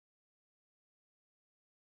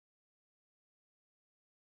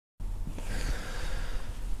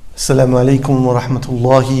Assalamu alaikum wa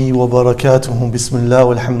rahmatullahi wa barakatuhu. Bismillah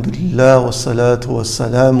walhamdulillah wassalatu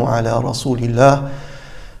wassalamu ala rasulillah.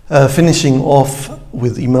 Finishing off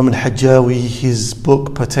with Imam al-Hajjawi, his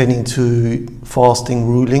book pertaining to fasting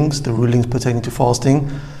rulings, the rulings pertaining to fasting.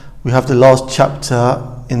 We have the last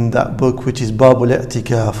chapter in that book, which is Bab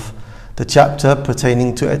al-I'tikaf, the chapter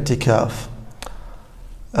pertaining to i'tikaf.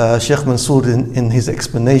 Sheikh Mansour in his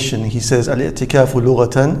explanation, he says al-i'tikafu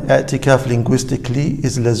lughatan, i'tikaf linguistically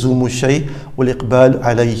is lazumu shay wal-iqbalu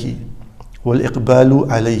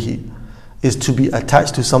alayhi, is to be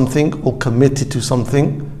attached to something or committed to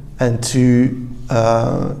something and to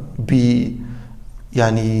be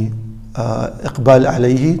iqbal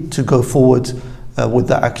alayhi, to go forward with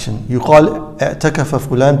the action. يقال اعتكف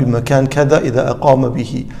فلان بمكان كذا إذا أقام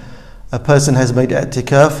به. A person has made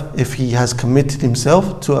i'tikaf if he has committed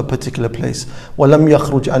himself to a particular place. وَلَمْ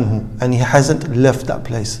يَخْرُجْ عَنْهُ, and he hasn't left that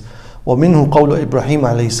place. وَمِنْهُ قَوْلُ إِبْرَاهِيمَ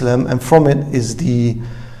عَلَيْهِ السَّلَامِ, and from it is the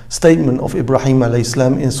statement of Ibrahim alayhi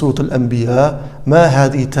salam in Surah Al-Anbiya, مَا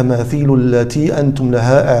هَذِي تَمَاثِيلُ الَّتِي أَنْتُمْ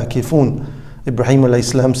لَهَا آكِفُونَ. Ibrahim alayhi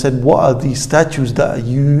salam said, what are these statues that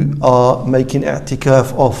you are making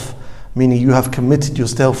i'tikaf of? Meaning you have committed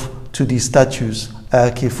yourself to these statues.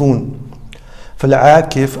 آكِفُون.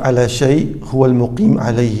 فالعاكف على شيء هو المقيم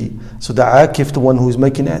عليه. So the akif, the one who is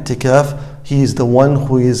making i'tikaf, he is the one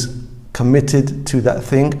who is committed to that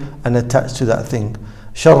thing and attached to that thing.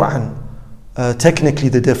 شرعا, technically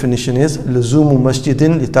the definition is لزوم مسجد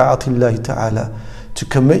لطاعة الله تعالى, to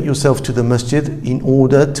commit yourself to the masjid in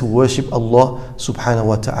order to worship Allah subhanahu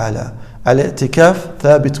wa ta'ala. الاعتكاف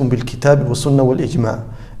ثابت بالكتاب والسنة والإجماع.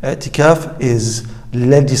 I'tikaf is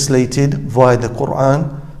legislated via the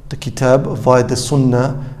Quran, the kitab, via the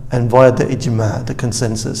sunnah, and via the ijma', the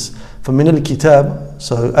consensus. فمن الكتاب,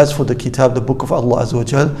 so as for the kitab, the book of Allah Azza wa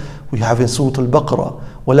Jal, we have in Surah Al-Baqarah,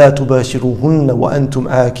 وَلَا تُبَاشِرُوهُنَّ وَأَنْتُمْ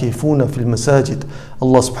آكِفُونَ فِي الْمَسَاجِدِ.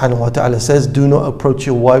 Allah subhanahu wa ta'ala says, do not approach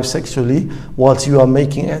your wives sexually whilst you are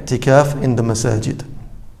making i'tikaf in the masajid.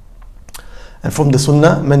 And from the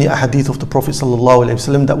sunnah, many ahadith of the Prophet sallallahu alaihi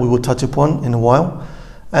wasallam that we will touch upon in a while.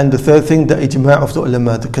 And the third thing, the ijma' of the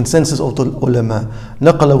ulama, the consensus of the ulama.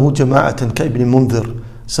 نَقَلَهُ جَمَاعَةً كَإِبْنِ مُنذِرٍ.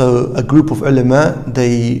 So a group of ulama,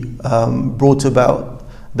 they brought about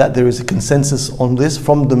that there is a consensus on this.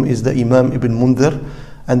 From them is the Imam Ibn Mundhir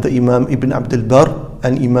and the Imam Ibn Abdul Barr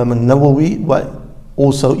and Imam al-Nawawi,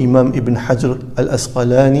 also Imam Ibn Hajar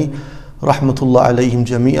al-Asqalani, rahmatullah alayhim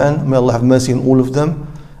jami'an. May Allah have mercy on all of them.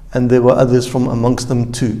 And there were others from amongst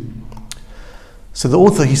them too. So the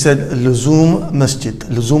author, he said, لزوم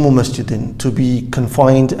مسجد, to be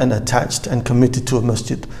confined and attached and committed to a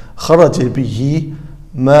masjid. خرج به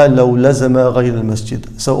ما لو لزم غير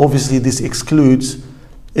المسجد. So obviously this excludes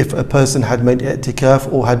if a person had made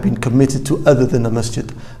i'tikaf or had been committed to other than a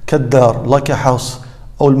masjid. كالدار, like a house,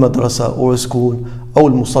 or madrasa, or a school, or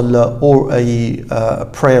musalla, or a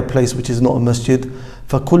prayer place which is not a masjid.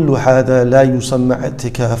 فَكُلُّ هَذَا لَا يُسَمَّ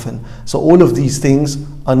اعْتِكَافًا. So all of these things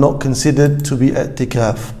are not considered to be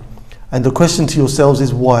i'tikaf. And the question to yourselves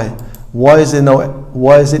is why? Why is it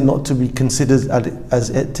not to be considered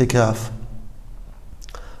as i'tikaf?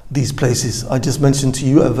 These places. I just mentioned to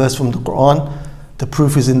you a verse from the Quran. The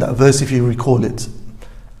proof is in that verse if you recall it.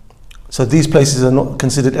 So these places are not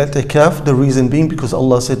considered i'tikaf. The reason being because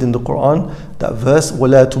Allah said in the Quran, that verse,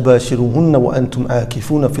 وَلَا تُبَاشِرُهُنَّ وَأَنْتُمْ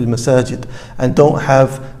آكِفُونَ فِي الْمَسَاجِدِ, and don't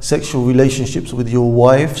have sexual relationships with your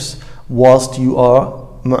wives whilst you are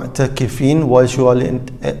mu'takifin, whilst you are in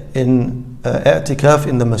i'tikaf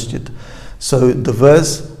in the masjid. So the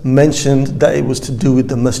verse mentioned that it was to do with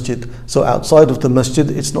the masjid. So outside of the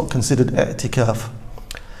masjid, it's not considered i'tikaf.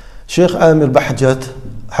 Sheikh Amir Bahjat,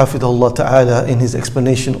 Hafidhullah Ta'ala, in his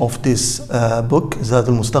explanation of this book,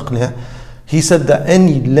 al-Mustaqnia, he said that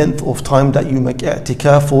any length of time that you make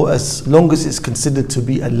i'tikaf for, as long as it's considered to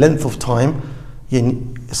be a length of time,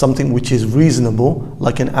 in something which is reasonable,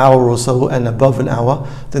 like an hour or so and above an hour,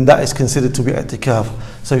 then that is considered to be i'tikaf.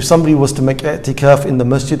 So if somebody was to make i'tikaf in the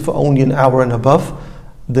masjid for only an hour and above,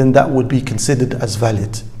 then that would be considered as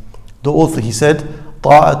valid. The author, he said,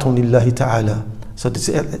 طَاعَةٌ لِلَّهِ تَعَالَى. So this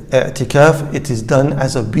i'tikaf, it is done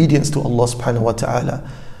as obedience to Allah subhanahu wa ta'ala.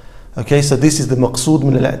 Okay, so this is the maqsood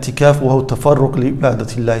min al-i'tikaf, وَهُوَ التَّفَرُّقُ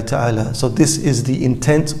لِعِبَادَةِ اللَّهِ ta'ala. So this is the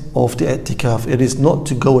intent of the i'tikaf. It is not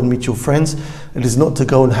to go and meet your friends. It is not to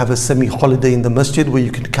go and have a semi-holiday in the masjid where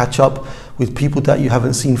you can catch up with people that you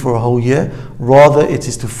haven't seen for a whole year. Rather, it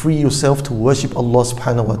is to free yourself to worship Allah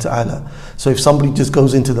subhanahu wa ta'ala. So if somebody just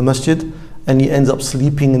goes into the masjid and he ends up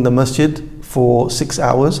sleeping in the masjid for 6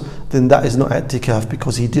 hours, then that is not i'tikaf,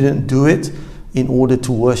 because he didn't do it in order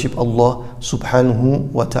to worship Allah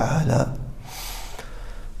subhanahu wa ta'ala.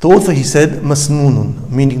 The author, he said, masnunun,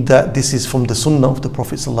 meaning that this is from the sunnah of the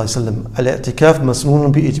Prophet ﷺ. Al-i'tikaf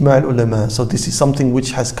masnunun bi ijma' al-ulama. So this is something which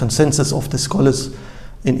has consensus of the scholars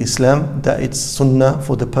in Islam, that it's sunnah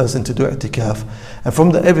for the person to do i'tikaf. And from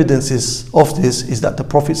the evidences of this is that the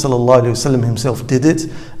Prophet ﷺ himself did it,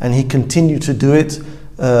 and he continued to do it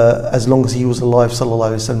as long as he was alive,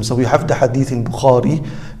 sallallahu alaihi wasallam. So we have the hadith in Bukhari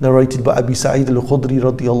narrated by Abi Sa'id al-Khudri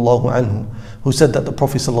radiyallahu anhu, who said that the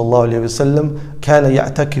Prophet sallallahu alaihi wasallam كان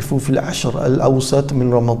يعتكف في العشر الأوسط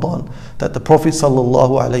من Ramadan, that the Prophet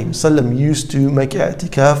sallallahu alaihi wasallam used to make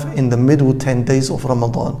i'tikaf in the middle 10 days of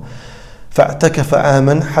Ramadan. فاعتكف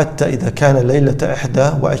عاما حتى إذا كان ليلة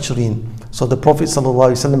 21. So the Prophet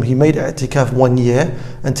ﷺ, he made i'tikaf 1 year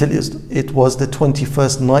until it was the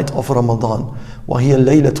 21st night of Ramadan. وهي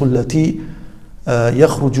الليلة التي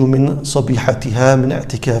يخرج من صبيحتها من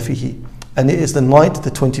اعتكافه. And it is the night, the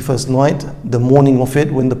 21st night, the morning of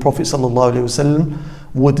it, when the Prophet ﷺ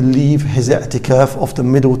would leave his i'tikaf of the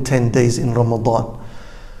middle 10 days in Ramadan.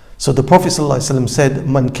 So the Prophet ﷺ said,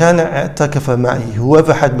 "Man kana i'takafa ma'i,"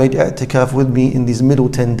 whoever had made i'tikaf with me in these middle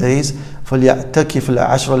 10 days, فَلْيَعْتَكِفْ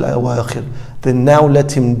الْعَشْرَ الْأَوَاخِرِ, then now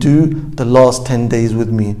let him do the last 10 days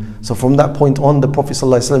with me. So from that point on, the Prophet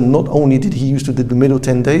ﷺ, not only did he used to do the middle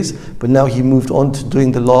 10 days, but now he moved on to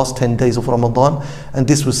doing the last 10 days of Ramadan, and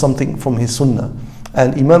this was something from his sunnah.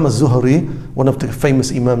 And Imam al-Zuhri, one of the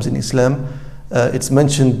famous imams in Islam, it's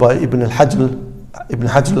mentioned by Ibn Hajar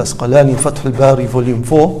al-Asqalani, Fath al-Bari, volume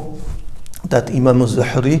 4, that Imam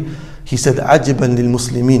al-Zuhri, he said, عَجِبًا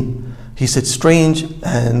لِلْمُسْلِمِينَ, he said, strange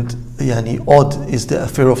and odd is the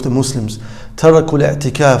affair of the Muslims. تَرَكُوا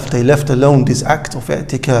الْاعْتِكَاف, they left alone this act of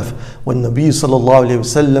i'tikaf, when Nabi sallallahu alayhi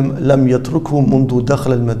wasallam لم يتركه منذ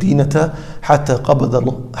دخل المدينة حتى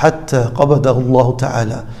قبضه الله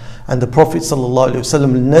تعالى. And the Prophet sallallahu alayhi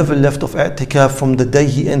wasallam never left of i'tikaf from the day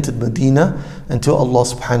he entered Medina until Allah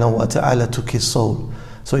subhanahu wa ta'ala took his soul.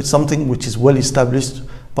 So it's something which is well established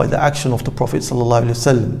by the action of the Prophet sallallahu alayhi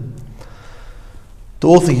wasallam. The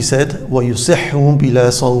author, he said, وَيُصِحُّ بِلَا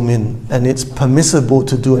صَوْمٍ, and it's permissible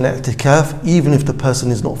to do an i'tikaf even if the person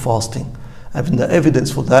is not fasting. And the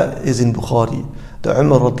evidence for that is in Bukhari. The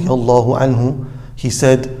Umar radiyallahu anhu, he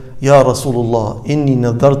said, يا رسول الله إني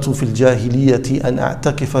نذرت في الجاهلية أن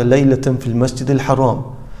أعتكف ليلة في المسجد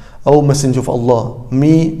الحرام. O Messenger of Allah,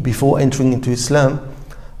 me, before entering into Islam,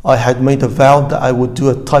 I had made a vow that I would do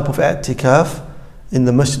a type of i'tikaf in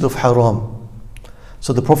the Masjid of Haram.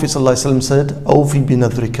 So the Prophet ﷺ said, "Awfi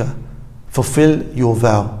binadhrika," fulfill your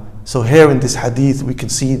vow. So here in this hadith we can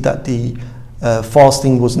see that the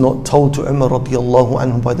fasting was not told to Umar radiyallahu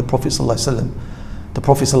anhu by the Prophet ﷺ. The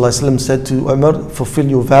Prophet ﷺ said to Umar, fulfill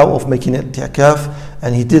your vow of making i'tikaf,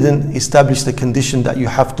 and he didn't establish the condition that you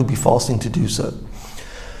have to be fasting to do so.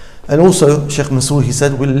 And also, Shaykh Mansour, he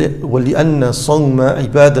said, وَلِأَنَّ الصَّوْمَ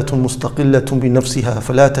عِبَادَةٌ مُسْتَقِلَّةٌ بِنَفْسِهَا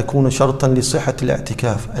فَلَا تَكُونَ شَرْطًا لِصِحَّةِ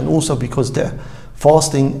الْاعْتِكَافِ. And also because the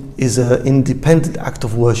fasting is an independent act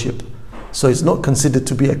of worship, so it's not considered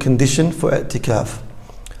to be a condition for i'tikaf.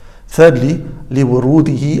 Thirdly,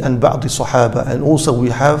 لِوُرُودِهِ أَنْ بَعْضِ الصَّحَابَةِ, and also we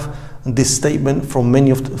have this statement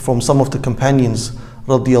from some of the companions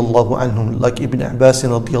radiyallahu anhum, like Ibn Abbas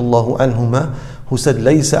radiyallahu anhuma, who said,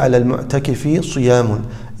 لَيْسَ عَلَى الْمُعْتَكِفِ صِيَامٌ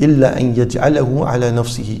إِلَّا أَنْ يَجْعَلَهُ عَلَى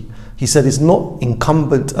نَفْسِهِ. He said it's not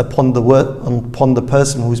incumbent upon the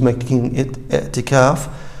person who is making it i'tikaf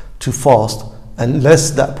to fast, unless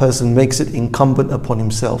that person makes it incumbent upon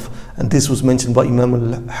himself. And this was mentioned by Imam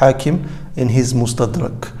al-Hakim in his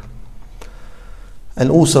Mustadrak. And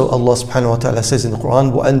also Allah subhanahu wa ta'ala says in the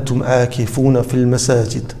Quran, وَأَنْتُمْ آكِفُونَ فِي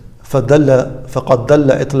الْمَسَاجِدِ فَقَدْ دَلَّ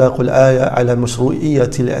إِطْلَاقُ الْآيَةِ عَلَى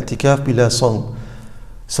مَشْرُوعِيَّةِ الْاعْتِكَافِ بِلَا صَوْمٍ.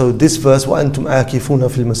 So this verse, وَأَنْتُمْ آكِفُونَ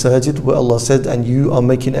فِي الْمَسَاجِدِ, where Allah said, and you are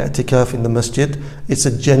making i'tikaf in the masjid, it's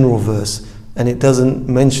a general verse, and it doesn't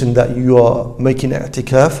mention that you are making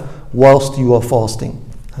i'tikaf whilst you are fasting.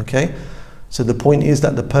 Okay, so the point is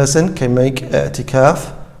that the person can make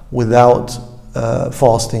i'tikaf without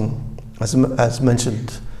fasting, as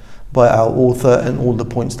mentioned by our author and all the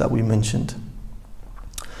points that we mentioned.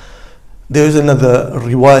 There is another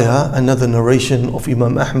riwayah, another narration of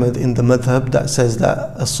Imam Ahmad in the madhab that says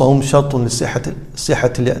that as-sawm shartun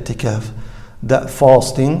li-sihhati al-i'tikaf, that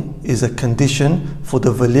fasting is a condition for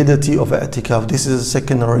the validity of i'tikaf. This is a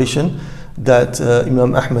second narration that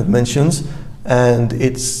Imam Ahmad mentions, and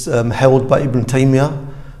it's held by Ibn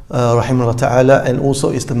Taymiyyah rahimahullah ta'ala, and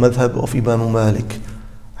also is the madhab of Imam Malik.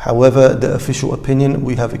 However, the official opinion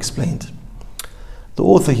we have explained. The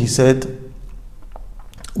author, he said,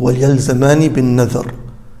 وَلْيَلْزَمَانِ بِالنَّذَرِ.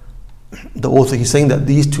 The author, he's saying that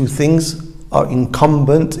these two things are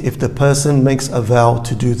incumbent if the person makes a vow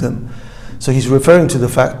to do them. So he's referring to the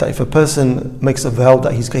fact that if a person makes a vow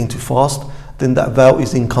that he's going to fast, then that vow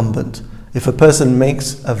is incumbent. If a person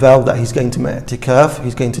makes a vow that he's going to make i'tikaf,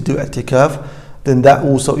 he's going to do i'tikaf, then that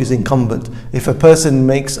also is incumbent. If a person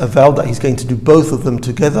makes a vow that he's going to do both of them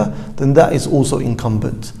together, then that is also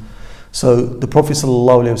incumbent. So the Prophet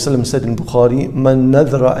ﷺ said in Bukhari, "Man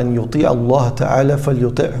nadhara an yuti' Allah Ta'ala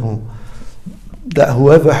falyuti'hu." That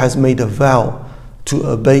whoever has made a vow to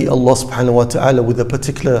obey Allah subhanahu wa ta'ala with a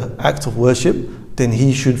particular act of worship, then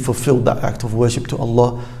he should fulfill that act of worship to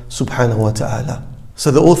Allah subhanahu wa ta'ala.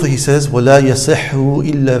 So the author, he says, وَلَا يَصِحُّ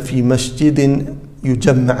إِلَّا فِي مَسْجِدٍ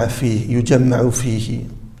يُجَمَّعُ فِيهِ.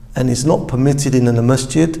 And it's not permitted in a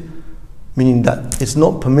masjid, meaning that it's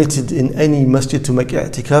not permitted in any masjid to make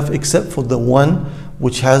i'tikaf except for the one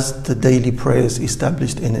which has the daily prayers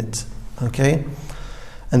established in it. Okay?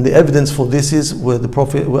 And the evidence for this is where the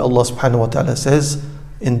Prophet, where Allah subhanahu wa ta'ala says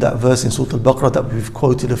in that verse in Surah Al-Baqarah that we've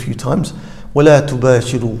quoted a few times, وَلَا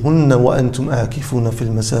تُبَاشِرُوهُنَّ وَأَنْتُمْ آكِفُونَ فِي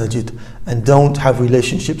الْمَسَاجِدِ. And don't have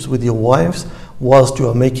relationships with your wives whilst you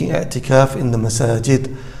are making i'tikaf in the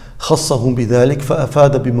masajid. خصهم بذلك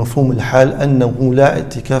فأفاد بمفهوم الحال أنه لا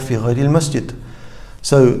اعتكاف في غير المسجد.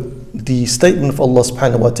 So the statement of Allah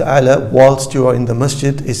subhanahu wa ta'ala whilst you are in the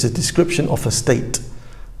masjid is a description of a state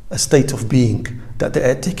of being, that the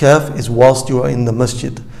i'tikaf is whilst you are in the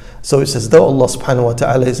masjid. So it's as though Allah subhanahu wa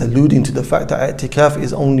ta'ala is alluding to the fact that i'tikaf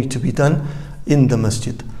is only to be done in the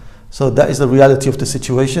masjid. So that is the reality of the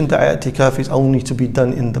situation, that i'tikaf is only to be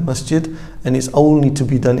done in the masjid, and it's only to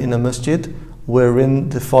be done in a masjid wherein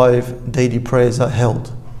the 5 daily prayers are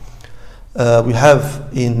held. We have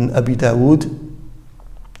in Abi Dawood,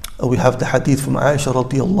 we have the hadith from Aisha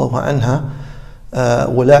radiyallahu anha,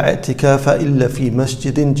 وَلَا اعْتِكَافَ إِلَّا فِي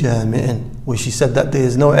مَسْجِدٍ جَامِعٍ, where she said that there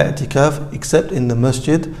is no i'tikaf except in the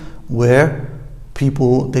masjid where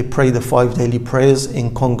people, they pray the 5 daily prayers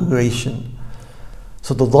in congregation.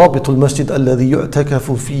 So the ضابط المسجد الذي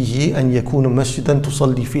يعتكف فيه أن يكون مسجدا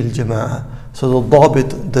تصلي فيه الجماعة. So the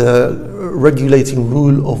ضابط, the regulating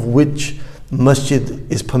rule of which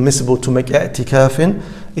masjid is permissible to make i'tikaf in,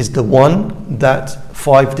 is the one that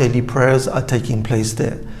 5 daily prayers are taking place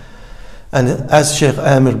there. And as Shaykh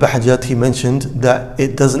Amir Bahajat, he mentioned that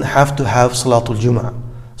it doesn't have to have Salatul Jum'ah.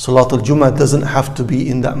 Salatul Jum'ah doesn't have to be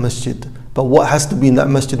in that masjid. But what has to be in that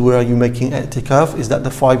masjid where are you making i'tikaf is that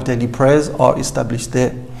the 5 daily prayers are established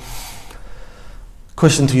there.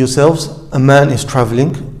 Question to yourselves, a man is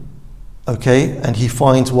traveling, okay, and he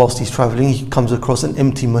finds whilst he's traveling, he comes across an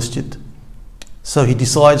empty masjid. So he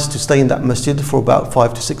decides to stay in that masjid for about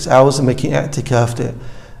 5 to 6 hours and making i'tikaf there.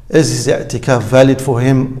 Is his i'tikaf valid for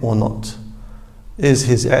him or not? Is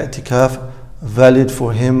his i'tikaf valid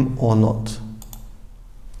for him or not?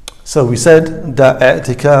 So we said that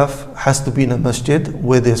i'tikaf has to be in a masjid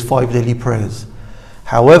where there's 5 daily prayers.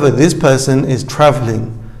 However, this person is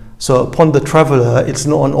traveling. So upon the traveler, it's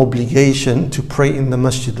not an obligation to pray in the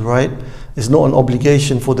masjid, right? It's not an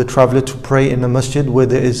obligation for the traveler to pray in a masjid where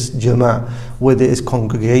there is jama'ah, where there is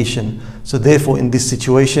congregation. So therefore, in this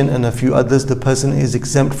situation and a few others, the person is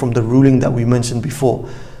exempt from the ruling that we mentioned before,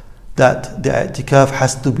 that the i'tikaf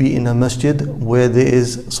has to be in a masjid where there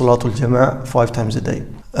is salatul jama'ah 5 times a day.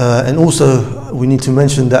 And also, we need to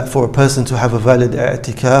mention that for a person to have a valid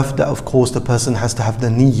i'tikaf, that of course the person has to have the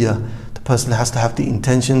niyyah, the person has to have the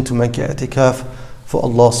intention to make i'tikaf for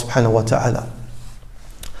Allah subhanahu wa ta'ala.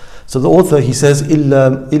 So the author, he says,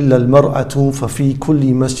 إِلَّا الْمَرْأَةُ فَفِي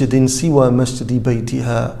كُلِّ مَسْجِدٍ سِوَى مَسْجِدِ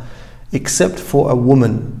بَيْتِهَا, except for a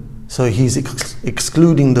woman. So he's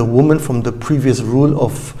excluding the woman from the previous rule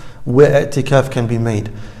of where i'tikaf can be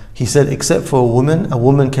made. He said, except for a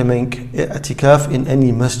woman can make i'tikaf in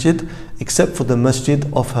any masjid except for the masjid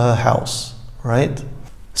of her house, right?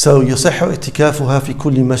 So يصح اعتكافها في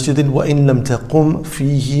كل مسجد وإن لم تقم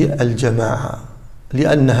فيه الجماعة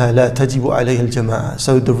لأنها لا تجب عليها الجماعة.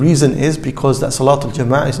 So the reason is because that Salatul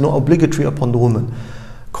Jama'ah is not obligatory upon the woman.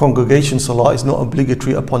 Congregation Salah is not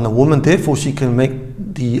obligatory upon a woman, therefore she can make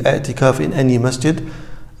the i'tikaf in any masjid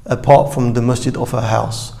apart from the masjid of her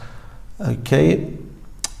house. Okay.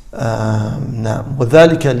 نعم.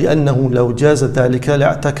 وذلك لأنه لو جاز ذلك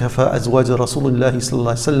لاعتكف أزواج رسول الله صلى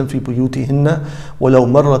الله عليه وسلم في بيوتهن ولو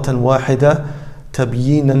مرة واحدة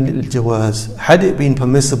تبيينا للجواز. Had it been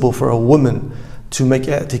permissible for a woman to make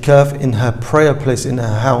i'tikaf in her prayer place in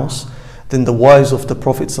her house, then the wives of the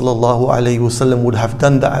Prophet sallallahu alaihi wasallam would have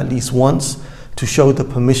done that at least once to show the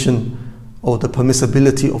permission or the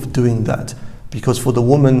permissibility of doing that. Because for the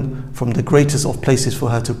woman, from the greatest of places for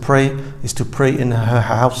her to pray is to pray in her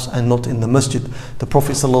house and not in the masjid. The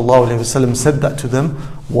Prophet ﷺ said that to them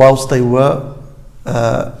whilst they were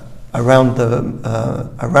around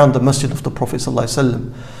the masjid of the Prophet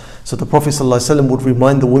ﷺ. So the Prophet ﷺ would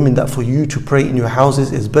remind the women that for you to pray in your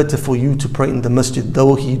houses is better for you to pray in the masjid,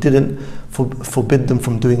 though he didn't forbid them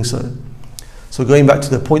from doing so. So going back to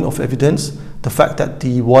the point of evidence, the fact that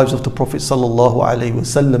the wives of the Prophet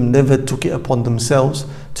ﷺ never took it upon themselves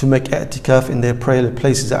to make i'tikaf in their prayer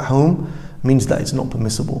places at home means that it's not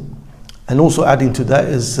permissible. And also adding to that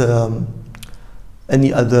is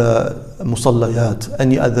any other musallayat,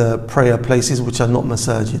 any other prayer places which are not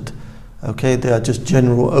masajid. Okay, they are just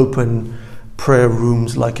general open prayer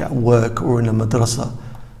rooms like at work or in a madrasa.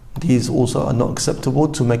 These also are not acceptable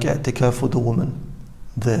to make i'tikaf for the woman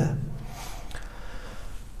there.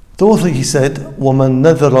 The author, he said, وَمَنْ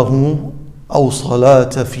نَذَرَهُ أَوْ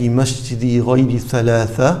صَلَاةَ فِي مَسْجِدِ غَيْرِ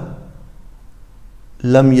ثَلَاثَةٍ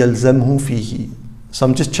لَمْ يَلْزَمْهُ فِيهِ. So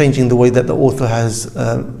I'm just changing the way that the author has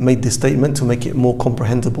made this statement to make it more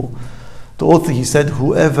comprehensible. The author, he said,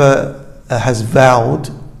 whoever has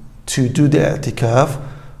vowed to do the i'tikaf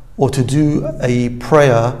or to do a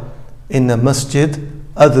prayer in a masjid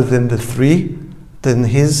other than the three, then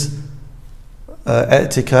his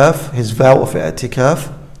i'tikaf, his vow of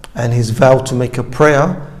i'tikaf, and his vow to make a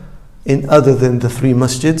prayer in other than the three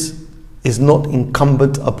masjids is not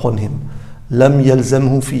incumbent upon him. Lam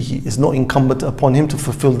yalzamhu fihi, is not incumbent upon him to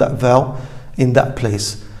fulfill that vow in that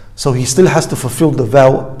place. So he still has to fulfill the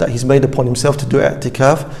vow that he's made upon himself to do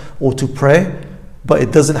i'tikaf or to pray, but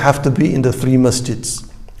it doesn't have to be in the three masjids,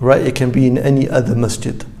 right? It can be in any other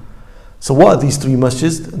masjid. So what are these three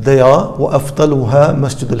masjids? They are وَأَفْضَلُهَا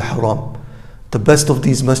مَسْجِدُ الْحَرَامِ. The best of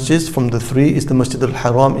these masjids from the three is the Masjid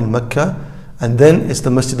al-Haram in Mecca, and then it's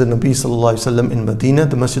the Masjid al-Nabi sallallahu alaihi wasallam in Medina,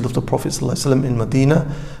 the Masjid of the Prophet sallallahu alaihi wasallam in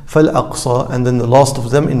Medina, fal-Aqsa, and then the last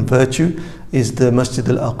of them in virtue is the Masjid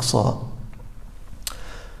al-Aqsa.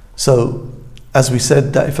 So, as we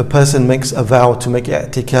said, that if a person makes a vow to make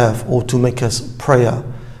i'tikaf or to make a prayer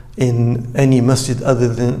in any masjid other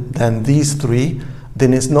than these three,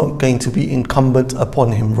 then it's not going to be incumbent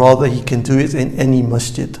upon him. Rather, he can do it in any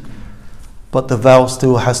masjid, but the vow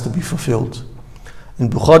still has to be fulfilled. In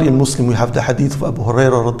Bukhari and Muslim, we have the hadith of Abu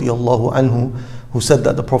Hurairah radiyallahu anhu, who said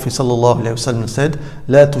that the Prophet sallallahu alayhi wasallam said,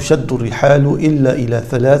 لا تشد الرحال إلا إلى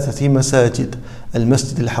ثلاثة مساجد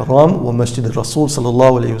المسجد الحرام ومسجد الرسول صلى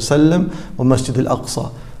الله عليه وسلم ومسجد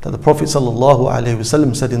الأقصى. That the Prophet sallallahu alayhi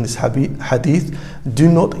wasallam said in this hadith,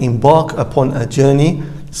 do not embark upon a journey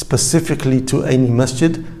specifically to any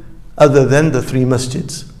masjid other than the three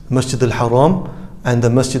masjids, Masjid al-Haram and the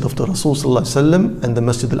Masjid of the Rasul sallallahu alayhi wasallam and the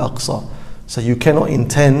Masjid al-Aqsa. So you cannot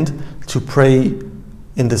intend to pray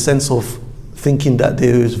in the sense of thinking that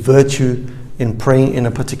there is virtue in praying in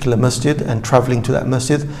a particular masjid and traveling to that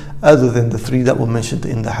masjid other than the three that were mentioned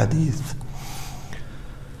in the hadith.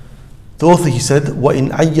 The author, he said,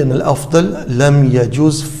 وَإِنْ عَيَّنَ الْأَفْضَلِ لَمْ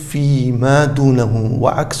يَجُزْ فِي مَا دُونَهُ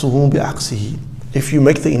وَعَكْسُهُ بِعَكْسِهِ. If you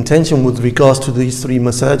make the intention with regards to these three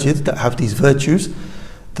masajid that have these virtues,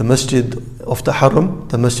 the Masjid of the Haram,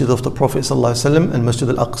 the Masjid of the Prophet ﷺ, and Masjid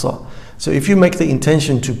al-Aqsa. So if you make the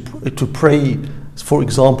intention to pray, for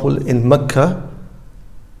example, in Mecca,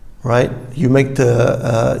 right? You make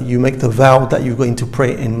the vow that you're going to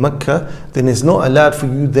pray in Mecca, then it's not allowed for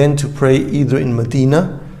you then to pray either in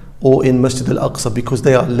Medina or in Masjid al-Aqsa because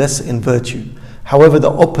they are less in virtue. However,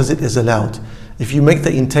 the opposite is allowed. If you make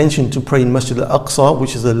the intention to pray in Masjid al-Aqsa,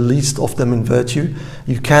 which is the least of them in virtue,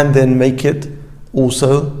 you can then make it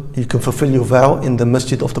also, you can fulfill your vow in the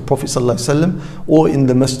Masjid of the Prophet ﷺ or in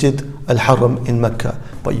the Masjid al-Haram in Mecca.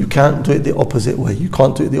 But you can't do it the opposite way. You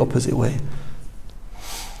can't do it the opposite way.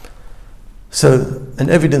 So, an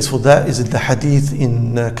evidence for that is the hadith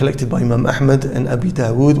collected by Imam Ahmad and Abi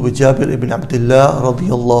Dawood, where Jabir ibn Abdullah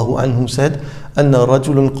radiyallahu anhu said, أَنَّ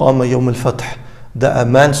رَجُلٌ قَامَ يَوْمَ الْفَتْحِ, that a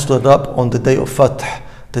man stood up on the day of Fath,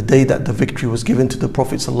 the day that the victory was given to the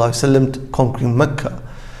Prophet ﷺ conquering Mecca.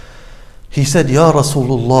 He said, Ya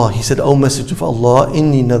Rasulullah, he said, O Message of Allah,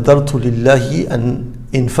 inni nadartu lillahi an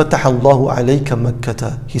in fataha Allahu alayka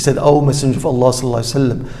Makkata. He said, O Messenger of Allah sallallahu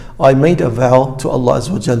alaihi wasallam, I made a vow to Allah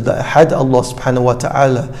Azza wa Jal that had Allah subhanahu wa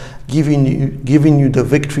ta'ala given you the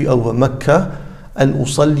victory over Mecca, and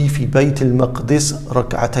usalli fi Bayt al-Maqdis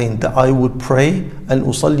rak'atayn, that I would pray, and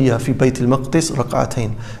usalliya fi Bayt al-Maqdis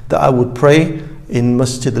rak'atayn, that I would pray in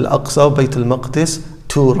Masjid al-Aqsa, Bayt al-Maqdis,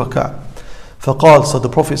 2 rak'ah. فقال, so the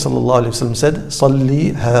Prophet ﷺ said,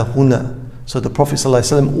 صلي ها هنا. So the Prophet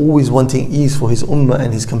ﷺ, always wanting ease for his ummah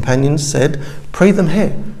and his companions, said, pray them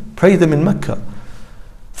here, pray them in Mecca.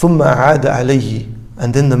 ثم أعاد عليه.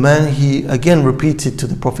 And then the man, he again repeated to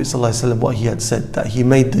the Prophet ﷺ what he had said, that he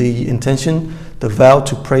made the intention, the vow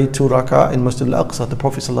to pray 2 rak'ah in Masjid al-Aqsa. The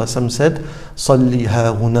Prophet ﷺ said, صلي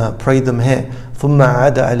ها هنا, pray them here. ثم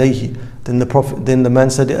أعاد عليه. Then the man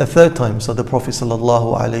said it a third time. So the Prophet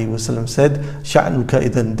ﷺ said, شَعْنُكَ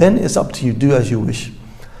إِذًا, then it's up to you, do as you wish.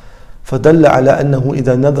 فَدَلَّ عَلَى أَنَّهُ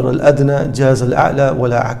إِذَا نَذَرَ الْأَدْنَى جَازَ الْأَعْلَى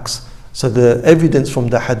وَلَا عَكْسٍ. So the evidence from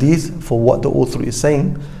the hadith for what the author is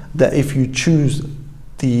saying, that if you choose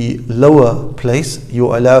the lower place,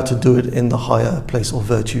 you're allowed to do it in the higher place of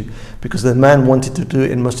virtue. Because the man wanted to do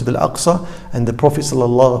it in Masjid al-Aqsa, and the Prophet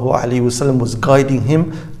ﷺ was guiding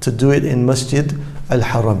him to do it in Masjid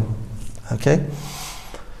al-Haram. Okay?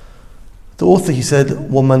 The author, he said,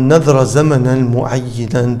 وَمَنْ نَذَرَ زَمَنًا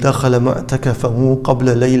مُعَيِّنًا دَخَلَ مُعْتَكَفَهُ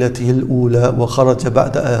قَبْلَ لَيْلَتِهِ الْأُولَى وَخَرَجَ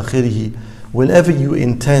بَعْدَ آخِرِهِ. Whenever you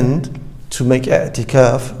intend to make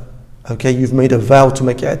i'tikaf, okay, you've made a vow to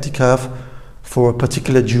make i'tikaf for a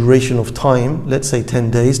particular duration of time, let's say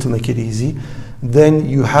 10 days to make it easy, then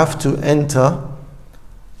you have to enter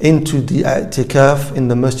into the i'tikaf in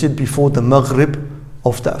the masjid before the maghrib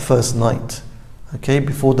of that first night. Okay,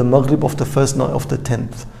 before the maghrib of the first night of the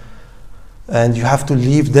 10th. And you have to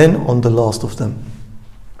leave then on the last of them.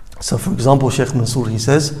 So for example, Shaykh Mansour, he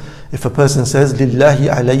says, if a person says, لِلَّهِ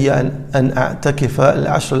عَلَيَّ أَنْ أَعْتَكِفَ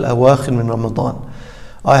الْعَشْرَ الْأَوَاخِرِ مِنْ رَمَضَانِ,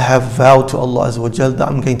 I have vowed to Allah Azza wa Jal that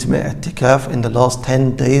I'm going to make i'tikaf in the last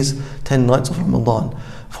 10 days, 10 nights of Ramadan.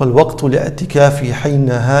 فَالْوَقْتُ لِأَعْتِكَافِ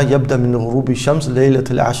حَيْنَهَا يَبْدَأ مِنْ غُرُوبِ الشَّمْسِ لَيْلَةِ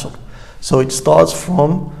الْعَشْرِ. So it starts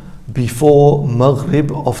from before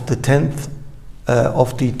Maghrib of the 10th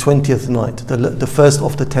of the 20th night, the first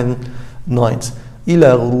of the 10 nights, إِلَى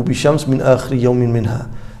غُرُوبِ الشَّمْسِ مِنْ آخِرِ يَوْمٍ مِنْهَا,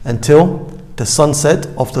 until the sunset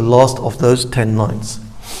of the last of those 10 nights.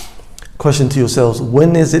 Question to yourselves,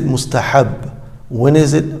 when is it mustahab? When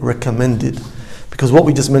is it recommended? Because what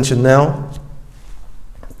we just mentioned now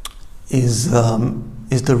is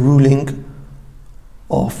the ruling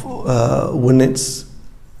of when it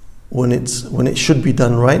should be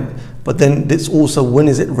done, right? But then it's also when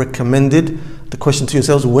is it recommended? The question to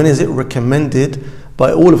yourselves, when is it recommended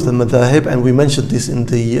by all of the madhahib? And we mentioned this in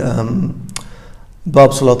the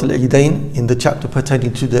Bab Salat al-Eidain, in the chapter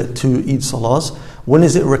pertaining to the two Eid Salahs. When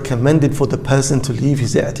is it recommended for the person to leave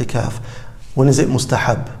his i'tikaf? When is it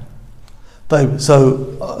mustahab?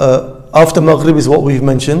 So after Maghrib is what we've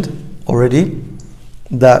mentioned already,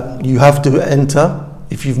 that you have to enter,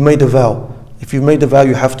 if you've made a vow,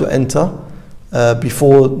 you have to enter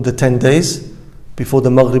before the 10 days, before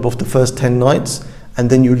the Maghrib of the first 10 nights, and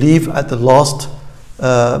then you leave at the last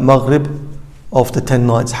Maghrib of the 10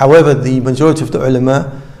 nights. However, the majority of the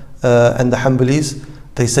ulama and the Hanbalis,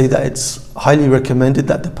 they say that it's highly recommended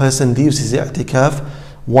that the person leaves his i'tikaf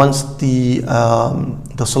once the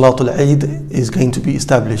Salatul Eid is going to be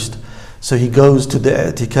established. So he goes to the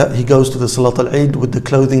i'tikaf, he goes to the Salatul Eid with the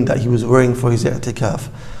clothing that he was wearing for his i'tikaf.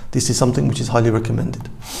 This is something which is highly recommended.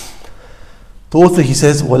 The author, he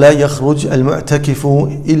says, وَلَا يَخْرُجْ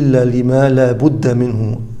الْمُعْتَكِفُ إِلَّا لِمَا لَا بُدَّ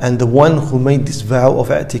مِنْهُ. And the one who made this vow of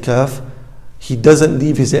i'tikaf, he doesn't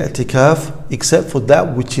leave his i'tikaf except for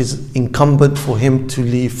that which is incumbent for him to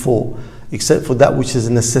leave for, except for that which is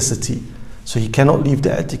a necessity. So he cannot leave the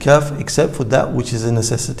i'tikaf except for that which is a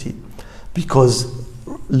necessity. Because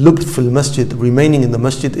lubth fil masjid, remaining in the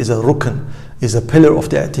masjid, is a rukn, is a pillar of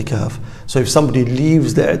the i'tikaf. So if somebody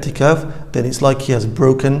leaves the i'tikaf, then it's like he has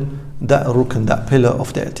broken that rukn, that pillar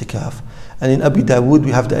of the i'tikaf. And in Abi Dawood,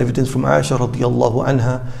 we have the evidence from Aisha radiallahu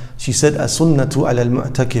anha. She said, as-sunnatu ala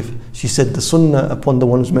al-mu'takif. She said, the sunnah upon the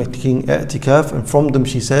one who's making i'tikaf. And from them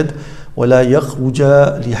she said, وَلَا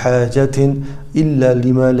يَخْرُجَ لِحَاجَةٍ إِلَّا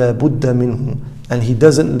لِمَا لَا بُدَّ مِنْهُ. And he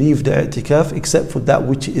doesn't leave the i'tikaf except for that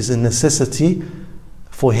which is a necessity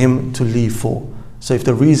for him to leave for. So if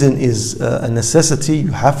the reason is a necessity,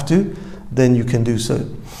 you have to, then you can do so.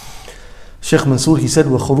 Shaykh Mansour, he said,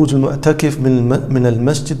 وَخُرُوجُ الْمُعْتَكِفِ مِنَ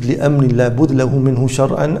الْمَسْجِدِ لِأَمْنِ لَا بُدْ لَهُ مِنْهُ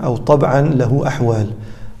شَرْعًا أَوْ طَبْعًا لَهُ أَحْوَالٍ.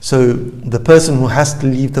 So the person who has to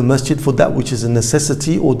leave the masjid for that which is a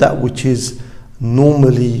necessity or that which is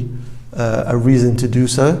normally a reason to do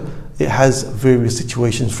so, it has various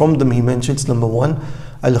situations. From them he mentions, number one,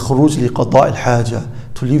 al-khuruj liqada' al-haja,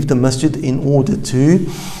 to leave the masjid in order to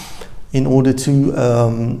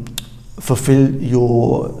fulfill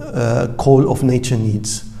your call of nature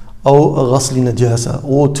needs, or ghasli najasa,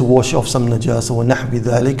 or to wash off some najasa, wa nahwi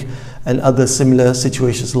dhalik, and other similar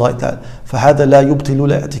situations like that. فهذا لا يبطل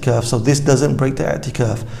الاعتكاف. So this doesn't break the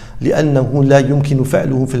i'tikaf. لأنه لا يمكن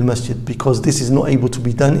فعله في المسجد, because this is not able to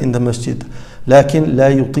be done in the masjid. لكن لا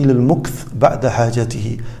يطيل المكث بعد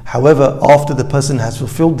حاجته. However, after the person has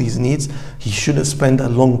fulfilled these needs, he shouldn't spend a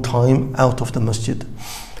long time out of the masjid.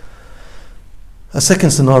 A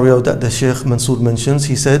second scenario that the Shaykh Mansour mentions,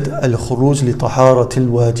 he said, al-khuruj li taharatil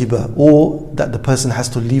wajiba, or that the person has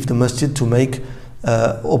to leave the masjid to make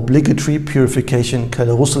obligatory purification,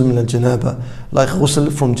 كالغسل من الجنابة, like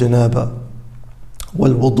ghusl from janaba,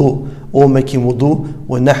 والوضوء, or making wudu,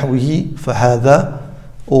 ونحوه فهذا,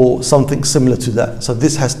 or something similar to that. So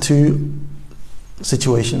this has two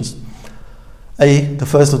situations. The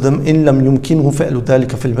first of them, إن لم يمكنه فعل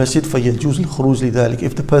ذلك في المسجد فيجوز الخروج لذلك.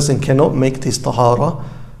 If the person cannot make this tahara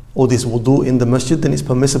or this wudu in the masjid, then it's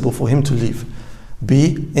permissible for him to leave.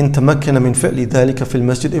 B, إن تمكن من فعل ذلك في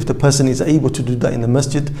المسجد, if the person is able to do that in the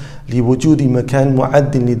masjid, لوجود مكان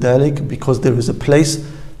معد لذلك, because there is a place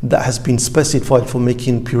that has been specified for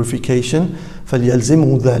making purification,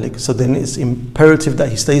 فليلزمه ذلك. So then it's imperative that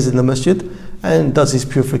he stays in the masjid and does his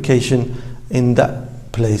purification in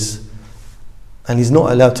that place. And he's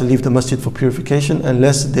not allowed to leave the masjid for purification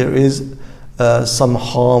unless there is some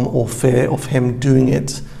harm or fear of him doing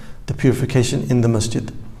it, the purification in the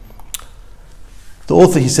masjid. The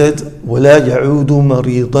author, he said, وَلَا يَعُودُ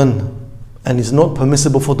مَرِيضًا, and it's not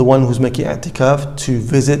permissible for the one who's making i'tikaf to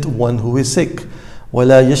visit one who is sick.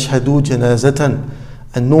 وَلَا يَشْهَدُ جَنَازَةً,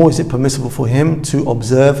 and nor is it permissible for him to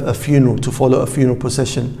observe a funeral, to follow a funeral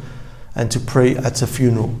procession and to pray at a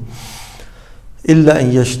funeral. إِلَّا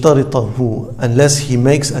أَن يَشْتَرِطَهُ, unless he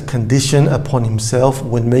makes a condition upon himself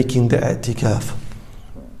when making the i'tikaf.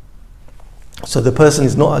 So the person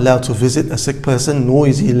is not allowed to visit a sick person, nor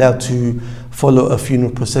is he allowed to follow a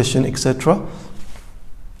funeral procession, etc.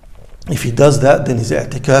 If he does that, then his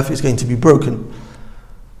i'tikaf is going to be broken.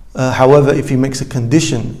 However, if he makes a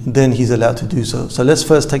condition, then he's allowed to do so. So let's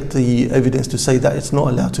first take the evidence to say that it's not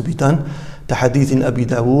allowed to be done. The hadith in Abi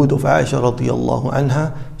Dawood of Aisha radiyallahu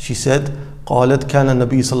anha, she said, قالت كان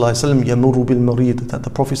النبي صلى الله عليه وسلم يمر بالمريض, that the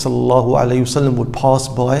Prophet صلى الله عليه وسلم would pass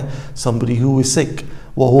by somebody who is sick,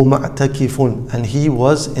 وهو معتكف, and he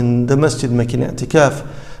was in the masjid making i'tikaf,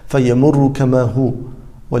 فيمر كما هو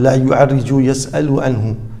ولا يعرج يسأل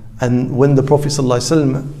عنه. And when the Prophet صلى الله عليه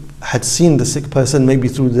وسلم had seen the sick person, maybe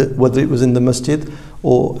through whether it was in the masjid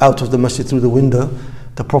or out of the masjid through the window,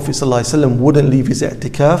 the Prophet ﷺ wouldn't leave his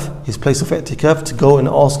i'tikaf, his place of i'tikaf, to go and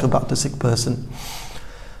ask about the sick person.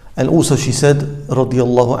 And also she said,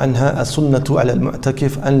 radiyallahu anha, as-sunnatu ala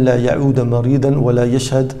al-mu'takif an la ya'uda maridan wa la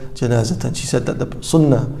yashhad janazatan. She said that the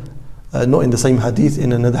sunnah, not in the same hadith,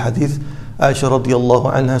 in another hadith, Aisha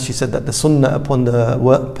radiyallahu anha, she said that the sunnah upon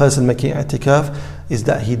the person making i'tikaf is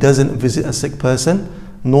that he doesn't visit a sick person,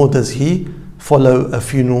 nor does he follow a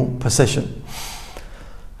funeral procession,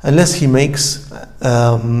 unless he makes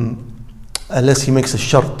a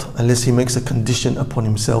shart, unless he makes a condition upon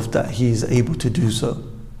himself that he is able to do so.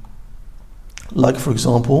 Like, for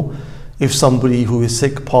example, if somebody who is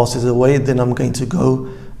sick passes away, then I'm going to go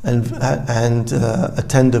and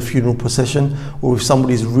attend a funeral procession. Or if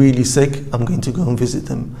somebody is really sick, I'm going to go and visit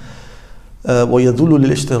them. وَيَدُلُّ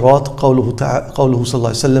لِلْإِشْتِرَاطِ قَوْلُهُ صَلَّى اللَّهُ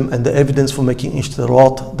عَلَيْهِ وسلم, and the evidence for making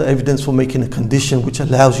ishtirat, the evidence for making a condition which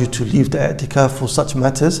allows you to leave the i'tikaf for such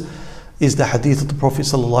matters, is the hadith of the Prophet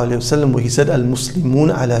sallallahu alaihi wasallam, where he said, al-Muslimun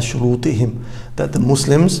ala shurutihim, that the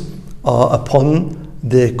Muslims are upon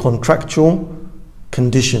their contractual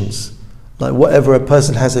conditions. Like whatever a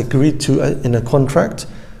person has agreed to in a contract,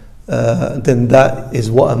 then that is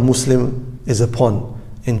what a Muslim is upon,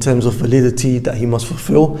 in terms of validity that he must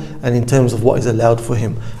fulfill, and in terms of what is allowed for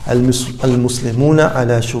him. Al-Muslimuna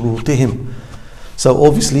ala shurutihim. So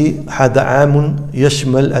obviously, hada amun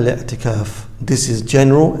yashmal al-i'tikaf. This is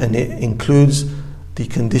general and it includes the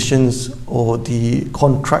conditions or the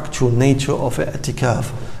contractual nature of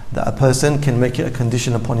i'tikaf, that a person can make it a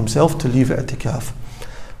condition upon himself to leave i'tikaf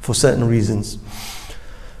for certain reasons.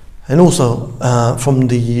 And also from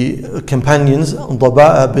the companions,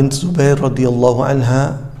 Daba'a bint Zubair radiyallahu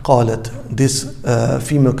anha qalat, this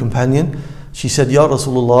female companion, she said, Ya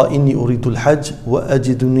Rasulullah, inni uridu al-hajj wa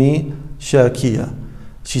ajiduni shakiya.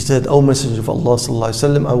 She said, O Messenger of Allah sallallahu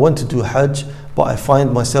alaihi wasallam, I want to do hajj, but I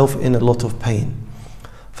find myself in a lot of pain.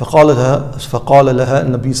 فقال لها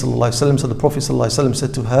النبي صلى الله عليه وسلم, so the Prophet صلى الله عليه وسلم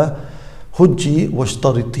said to her, Hujji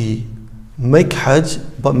washtariti, make hajj,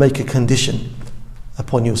 but make a condition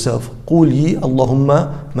upon yourself. قولي اللهم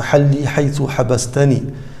محلي حيث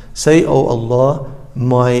حبستني. Say, O Allah,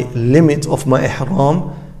 my limit of my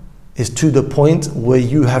ihram is to the point where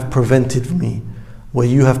you have prevented me, where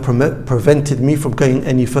you have prevented me from going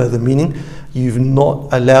any further, meaning you've not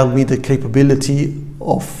allowed me the capability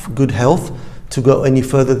of good health to go any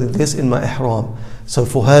further than this in my ihram. So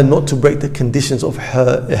for her not to break the conditions of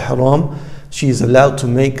her ihram, she is allowed to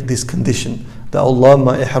make this condition, that Allah,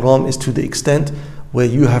 my ihram is to the extent where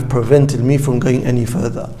you have prevented me from going any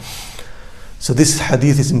further. So this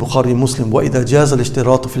hadith is in Bukhari Muslim. وَإِذَا جَازَ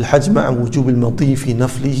الْإِشْتِرَاطُ فِي الْحَجِّ مَعَ وُجُوبِ الْمَضِي فِي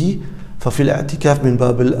نَفْلِهِ ففي الاعتكاف من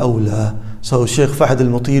باب الأولى. So Shaykh Fahd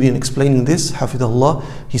al-Mutiri, in explaining this, Hafidahullah,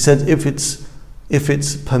 he said if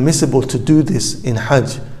it's permissible to do this in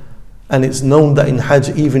Hajj, and it's known that in Hajj,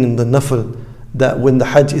 even in the Nafil, that when the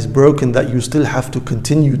Hajj is broken, that you still have to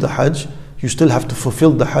continue the Hajj, you still have to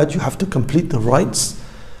fulfill the Hajj, you have to complete the rites,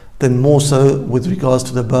 then more so with regards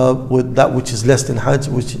to the bab, with that which is less than Hajj,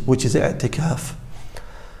 which is i'tikaf.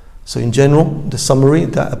 So in general, the summary,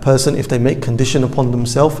 that a person, if they make condition upon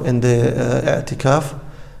themselves in their i'tikaf,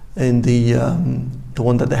 in the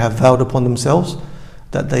one that they have vowed upon themselves,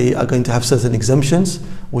 that they are going to have certain exemptions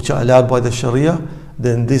which are allowed by the Sharia,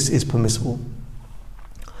 then this is permissible.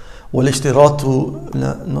 وَالْإِشْتِرَاطُ,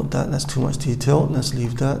 not that, that's too much detail, let's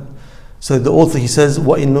leave that. So the author, he says,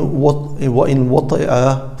 وَإِن وَطِئَ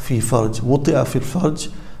فِي فَرْجٍ وُطِئَ فِي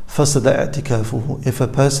الْفَرْجِ فَسَدَ اعْتِكَافُهُ. If a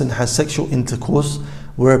person has sexual intercourse,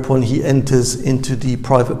 whereupon he enters into the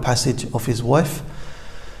private passage of his wife,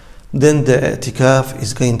 then the i'tikaf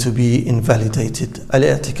is going to be invalidated.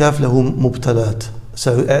 Al-i'tikaf lahu mubtalat.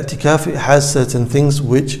 So i'tikaf, it has certain things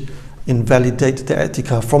which invalidate the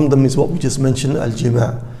i'tikaf. From them is what we just mentioned,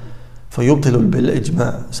 al-jima'. فَيُبْتِلُ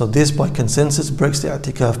بِالْإِجْمَاعِ. So this by consensus breaks the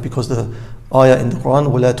i'tikaf, because the ayah in the Quran,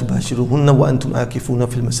 وَلَا تُبَاشِرُهُنَّ وَأَنْتُمْ آكِفُونَ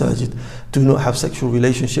فِي الْمَسَاجِدِ. Do not have sexual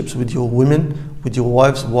relationships with your women, with your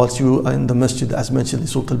wives, whilst you are in the masjid, as mentioned in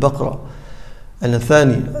Surah Al-Baqarah. And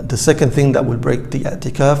the second thing that will break the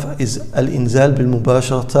i'tikaf is al-inzal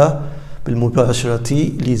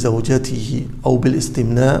bil-mubasharati li-zawjatihi أو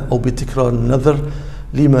بالاستمناء أو بتكرار النذر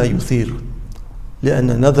لما يثير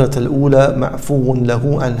لأن نذرة الأولى معفو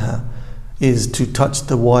له عنها, is to touch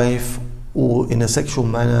the wife or in a sexual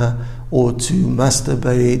manner, or to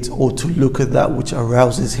masturbate, or to look at that which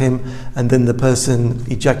arouses him, and then the person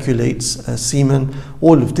ejaculates semen.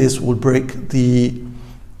 All of this will break the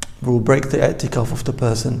i'tikaf of the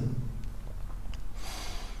person.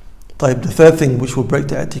 طيب, the third thing which will break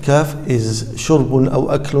the i'tikaf is شرب أو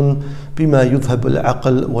أكل بما يذهب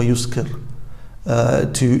العقل ويسكر.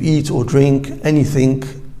 To eat or drink anything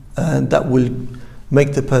that will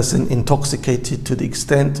make the person intoxicated to the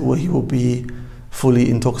extent where he will be fully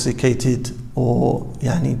intoxicated, or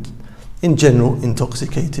in general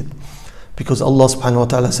intoxicated. Because Allah subhanahu wa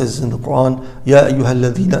ta'ala says in the Quran, يَا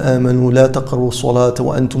أَيُّهَا الَّذِينَ آمَنُوا لَا تَقْرَبُوا الصَّلَاةَ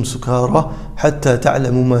وَأَنْتُمْ سُكَارَى حَتَّى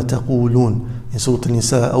تَعْلَمُوا مَا تَقُولُونَ. In Surah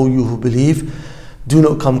An-Nisa, O you who believe, do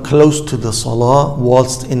not come close to the salah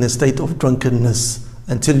whilst in a state of drunkenness,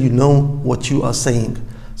 until you know what you are saying.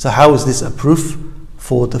 So how is this a proof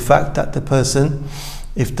for the fact that the person,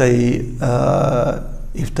 if they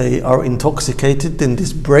are intoxicated, then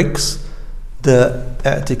this breaks the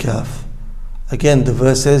i'tikaf? Again, the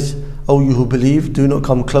verse says, O you who believe, do not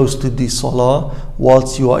come close to the salah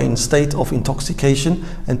whilst you are in state of intoxication,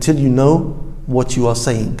 until you know what you are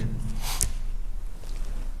saying.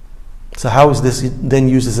 So how is this then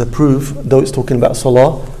used as a proof, though it's talking about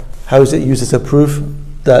salah? How is it used as a proof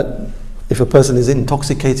that if a person is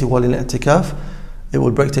intoxicated while in i'tikaf, it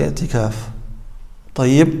will break the i'tikaf?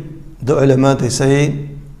 طيب, the ulama, they say,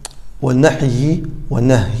 وَالنَّحْيِ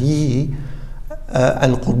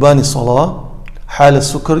عن قربان الصلاة حال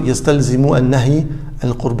السكر يستلزم النهي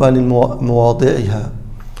عن قربان مواضعها.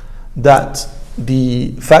 That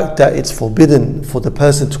the fact that it's forbidden for the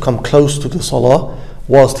person to come close to the salah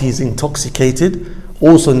whilst he is intoxicated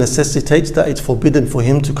also necessitates that it's forbidden for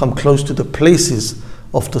him to come close to the places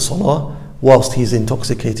of the salah whilst he is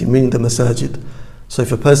intoxicated, meaning the masajid. So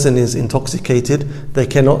if a person is intoxicated, they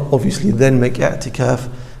cannot obviously then make i'tikaf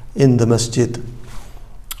in the masjid.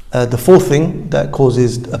 The fourth thing that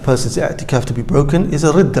causes a person's i'tikaf to be broken is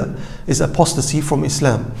a ridda, is apostasy from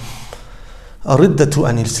Islam. A riddatu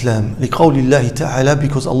an Islam, لقول الله تعالى,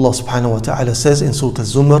 because Allah subhanahu wa ta'ala says in Surah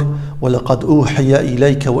Al-Zumar, وَلَقَدْ أُوحِيَ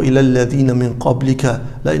إِلَيْكَ وَإِلَى الَّذِينَ مِنْ قَبْلِكَ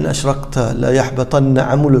لَإِنْ أَشْرَكْتَ لَيَحْبَطَنَّ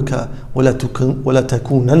عَمَلُكَ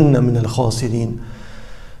وَلَتَكُونَنَّ مِنَ الْخَاسِرِينَ.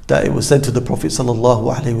 That it was said to the Prophet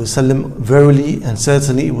sallallahu alaihi wasallam, verily and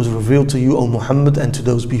certainly it was revealed to you, O Muhammad, and to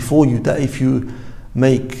those before you, that if you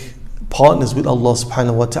make partners with Allah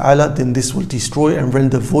subhanahu wa ta'ala, then this will destroy and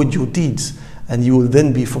render void your deeds, and you will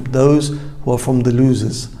then be from those who are from the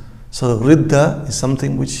losers. So ridda is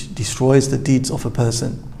something which destroys the deeds of a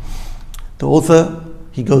person. The author,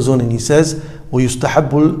 he goes on and he says, وَيُسْتَحَبُّ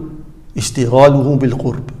اشْتِغَالُهُ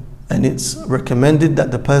بِالْقُرْبِ. And it's recommended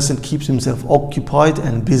that the person keeps himself occupied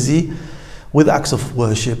and busy with acts of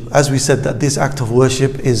worship. As we said, that this act of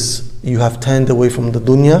worship is, you have turned away from the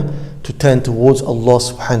dunya to turn towards Allah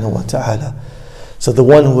subhanahu wa ta'ala. So the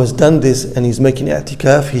one who has done this and he's making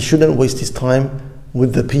i'tikaf, he shouldn't waste his time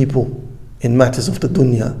with the people in matters of the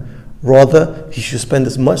dunya. Rather, he should spend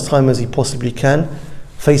as much time as he possibly can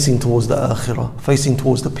facing towards the akhirah, facing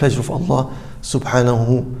towards the pleasure of Allah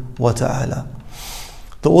subhanahu wa ta'ala.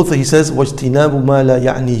 The author, he says, وَاجْتِنَابُ مَا لَا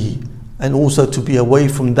يَعْنِيهِ, and also to be away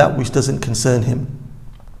from that which doesn't concern him.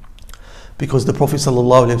 Because the Prophet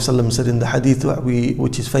ﷺ said in the hadith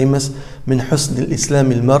which is famous, مِنْ حُسْنِ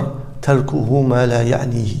الْإِسْلَامِ الْمَرْءِ تَرْكُهُ مَا لَا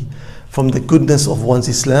يَعْنِيهِ. From the goodness of one's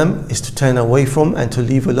Islam is to turn away from and to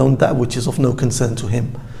leave alone that which is of no concern to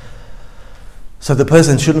him. So the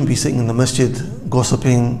person shouldn't be sitting in the masjid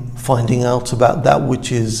gossiping, finding out about that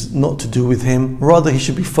which is not to do with him. Rather, he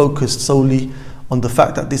should be focused solely on the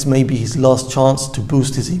fact that this may be his last chance to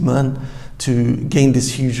boost his iman, to gain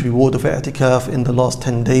this huge reward of i'tikaf in the last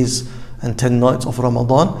 10 days and 10 nights of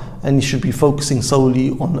Ramadan, and he should be focusing solely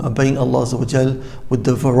on obeying Allah Azza wa Jal with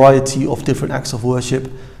the variety of different acts of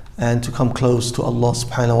worship, and to come close to Allah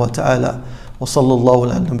subhanahu wa ta'ala. Wa sallallahu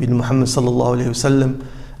ala nabiyina Muhammad sallallahu alayhi wa sallam.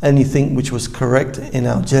 Anything which was correct in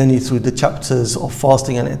our journey through the chapters of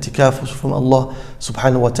fasting and i'tikaf was from Allah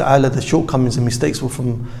subhanahu wa ta'ala. The shortcomings and mistakes were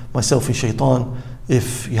from myself and shaitan.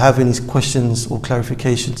 If you have any questions or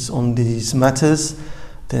clarifications on these matters,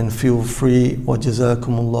 then feel free. Wa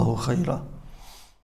jazakumullahu khaira.